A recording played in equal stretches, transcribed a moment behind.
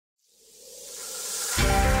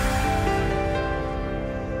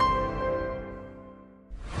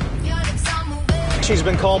She's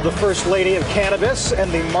been called the First Lady of Cannabis and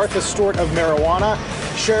the Martha Stewart of Marijuana.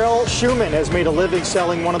 Cheryl Shuman has made a living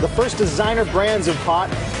selling one of the first designer brands of pot.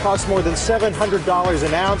 Costs more than $700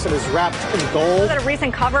 an ounce and is wrapped in gold. A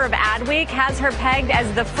recent cover of Adweek has her pegged as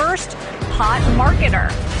the first pot marketer.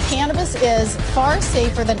 Cannabis is far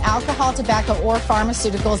safer than alcohol, tobacco, or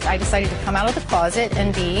pharmaceuticals. I decided to come out of the closet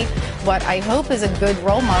and be what I hope is a good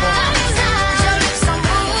role model.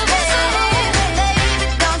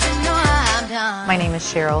 My name is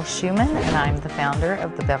Cheryl Shuman, and I'm the founder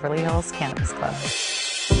of the Beverly Hills Cannabis Club.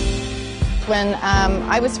 When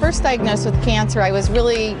I was first diagnosed with cancer, I was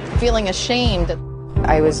really feeling ashamed.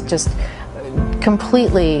 I was just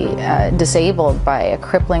completely disabled by a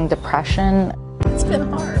crippling depression. It's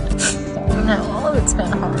been hard. All of it's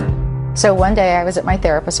been hard. So one day I was at my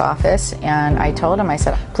therapist's office and I told him, I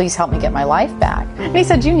said, please help me get my life back. And he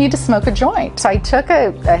said, you need to smoke a joint. So I took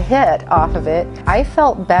a hit off of it. I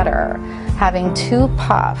felt better having 2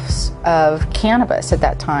 puffs of cannabis at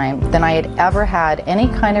that time than I had ever had any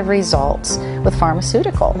kind of results with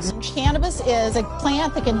pharmaceuticals. Cannabis is a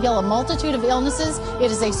plant that can heal a multitude of illnesses. It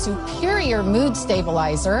is a superior mood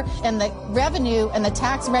stabilizer, and the revenue and the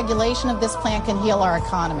tax regulation of this plant can heal our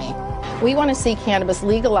economy. We want to see cannabis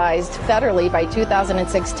legalized federally by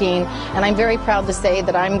 2016, and I'm very proud to say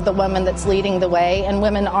that I'm the woman that's leading the way, and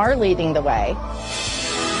women are leading the way.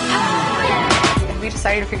 Have we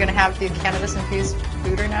decided if you're going to have the cannabis-infused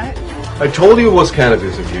food or not? I told you it was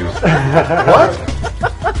cannabis-infused. What?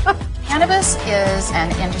 Cannabis is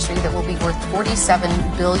an industry that will be worth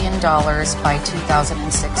 $47 billion by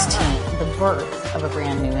 2016. The birth of a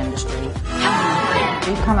brand new industry.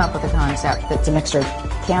 We've come up with a concept that's a mixture of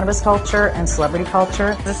cannabis culture and celebrity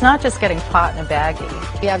culture. It's not just getting pot in a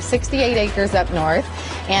baggie. We have 68 acres up north,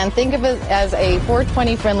 and think of it as a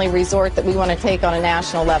 420-friendly resort that we want to take on a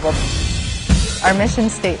national level. Our mission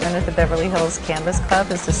statement at the Beverly Hills Cannabis Club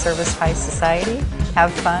is to service high society,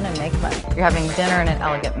 have fun, and make money. You're having dinner in an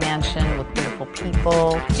elegant mansion with beautiful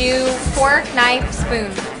people. Do fork, knife,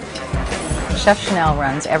 spoon. Chef Chanel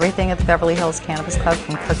runs everything at the Beverly Hills Cannabis Club,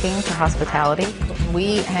 from cooking to hospitality.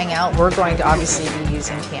 We hang out. We're going to obviously be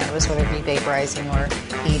using cannabis, whether it be vaporizing or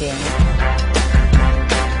eating.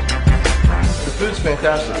 The food's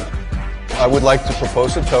fantastic. I would like to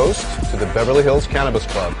propose a toast to the Beverly Hills Cannabis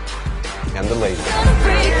Club and the ladies.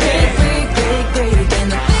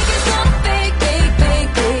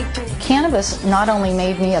 Cannabis not only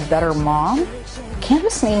made me a better mom,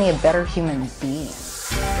 cannabis made me a better human being.